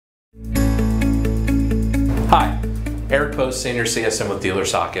Hi, Erik Post, Senior CSM with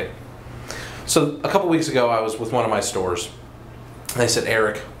DealerSocket. So a couple weeks ago I was with one of my stores and they said,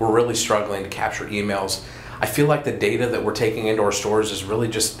 Erik, we're really struggling to capture emails. I feel like the data that we're taking into our stores is really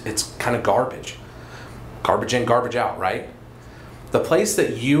just, it's kind of garbage. Garbage in, garbage out, right? The place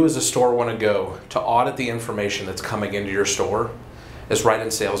that you as a store want to go to audit the information that's coming into your store is right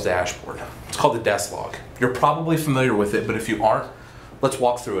in Sales Dashboard. It's called the Desk Log. You're probably familiar with it, but if you aren't, let's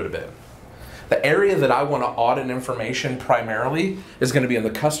walk through it a bit. The area that I want to audit information primarily is going to be in the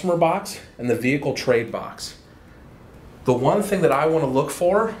customer box and the vehicle trade box. The one thing that I want to look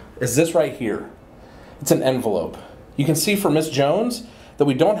for is this right here. It's an envelope. You can see for Miss Jones that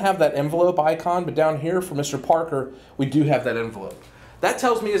we don't have that envelope icon, but down here for Mr. Parker, we do have that envelope. That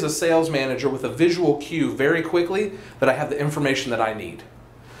tells me as a sales manager with a visual cue very quickly that I have the information that I need.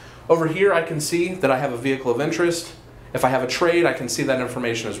 Over here I can see that I have a vehicle of interest. If I have a trade, I can see that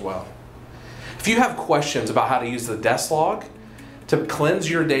information as well. If you have questions about how to use the desk log to cleanse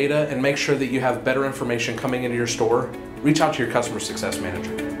your data and make sure that you have better information coming into your store, reach out to your customer success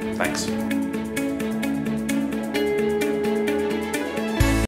manager. Thanks.